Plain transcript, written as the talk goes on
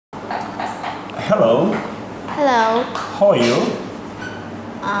Hello. Hello. How are you?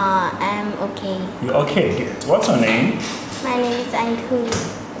 I'm okay. You're okay. Good. What's your name? My name is Anh Thư.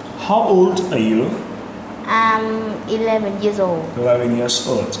 How old are you? I'm 11 years old. 11 years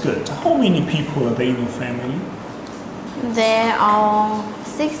old. Good. How many people are there in your family? There are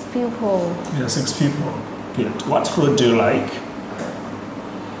 6 people. There are 6 people. Good. What food do you like?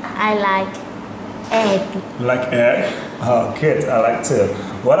 I like egg. You like egg? Oh, good. I like too.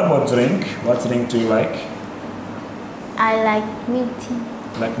 What about drink? What drink do you like? I like milk tea.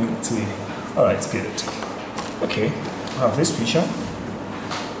 Like milk tea. Alright, good. Okay, I have this picture.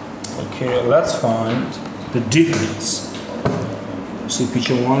 Okay, let's find the difference. See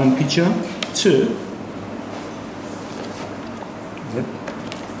picture 1 and picture 2. Is it?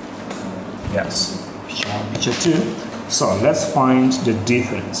 Yes. Picture 1, picture 2. So let's find the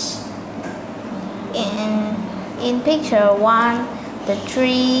difference. In picture 1, the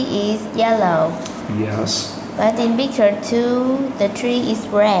tree is yellow. Yes. But in picture 2, the tree is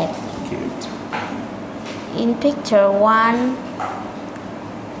red. Good. In picture 1,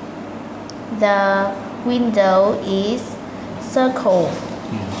 the window is circle.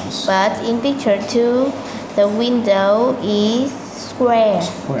 Yes. But in picture 2, the window is square.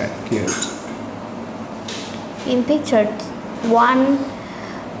 Square. Good. In picture 1,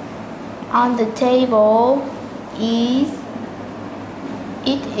 on the table is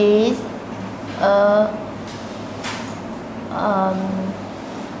a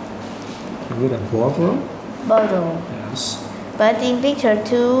With a bottle. bottle. Yes. But in picture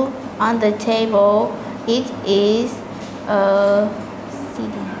 2, on the table, it is a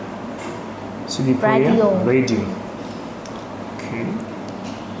CD. CD player. Radio. Radio. Okay.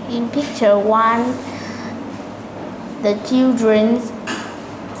 In picture 1, the children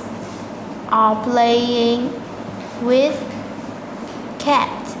are playing with cat.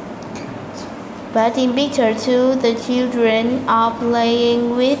 But in picture 2, the children are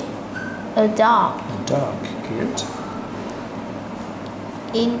playing with a dog. A dog. Good.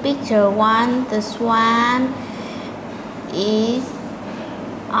 In picture 1, the swan is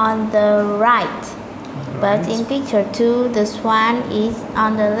on the right. But in picture 2, the swan is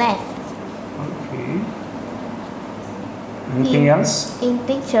on the left. Okay. Anything else? In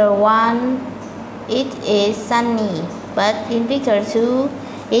picture 1, it is sunny. But in picture 2,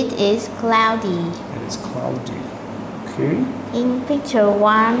 it is cloudy. It is cloudy. Okay. In picture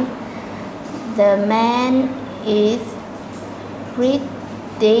 1, the man is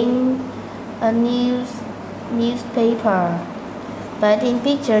reading a newspaper. But in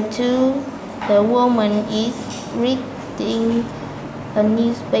picture 2, the woman is reading a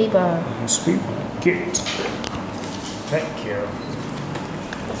newspaper. Newspaper. Good. Thank you.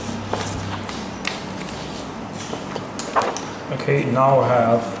 Okay, now we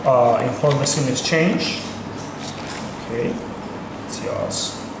have information exchange. Okay, it's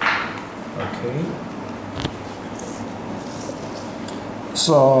yours. Okay.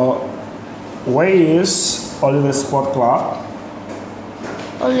 So, where is Oliver's Sport Club?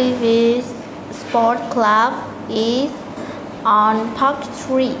 Oliver's Sport Club is on Park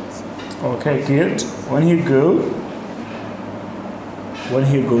Street. Okay, good. When he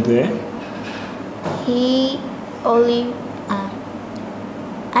go there? He only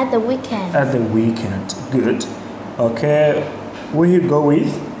at the weekend. At the weekend. Good. Okay, will he go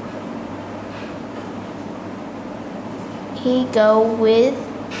with? He go with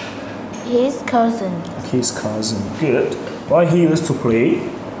his cousin. His cousin. Good. Why he used to play?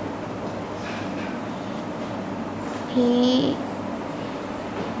 He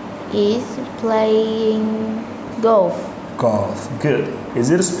is playing golf. Golf. Good. Is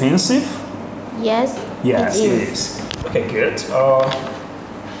it expensive? Yes. Yes, it it is. Okay, good.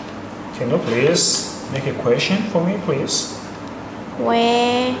 Can you please make a question for me, please?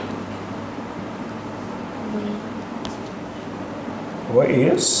 Where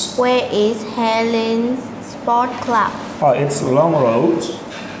is Helen's Sport Club? It's Long Road.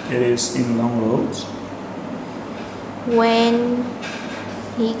 It is in Long Road. When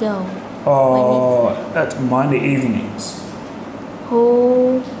he go? At Monday evenings.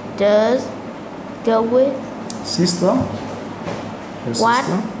 Who does go with? Sister? Your What?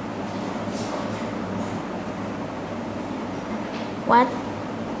 sister? What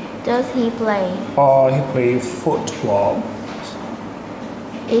does he play? He plays football.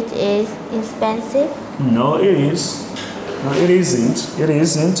 It is expensive. No, it is. No, it isn't. It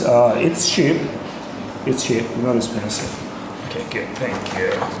isn't. It's cheap. It's cheap, not expensive. Okay, good. Thank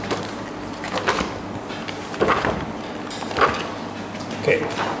you. Okay,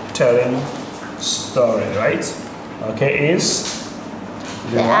 telling story, right? Okay, is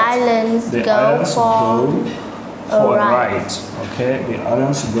The islands the go islands for a ride. ride. Okay, the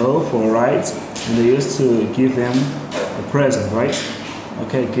islands go for a ride, and they used to give them a present, right?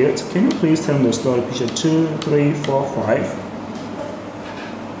 Okay, good. Can you please tell me the story? Picture 2, 3, 4, 5.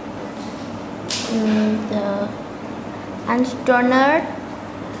 The astronaut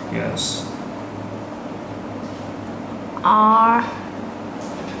Yes. are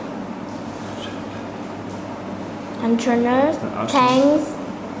astronauts thanks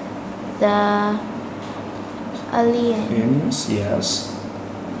the aliens Yes.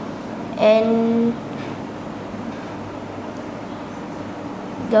 and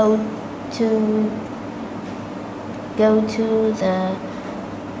go to the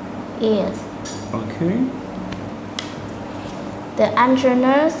earth. Okay. The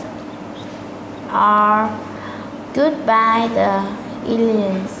astronauts are goodbye the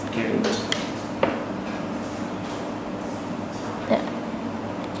aliens. Good.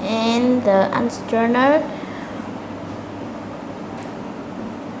 And the astronauts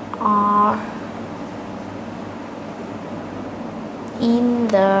are in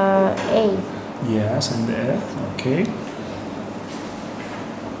the air. Yes, and the earth. Okay.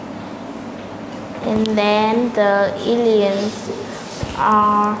 And then the aliens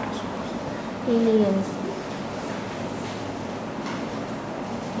are aliens.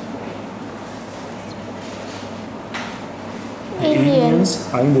 Aliens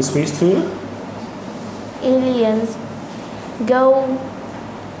are in the space too? Aliens go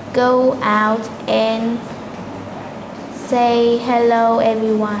out and say hello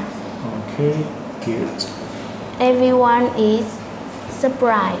everyone. Okay, good. Everyone is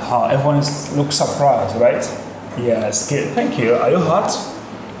surprised. Everyone looks surprised, right? Yes, good. Thank you. Are you hot?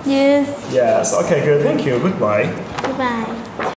 Yes. Yes. Okay, good. Thank you. Goodbye. Goodbye.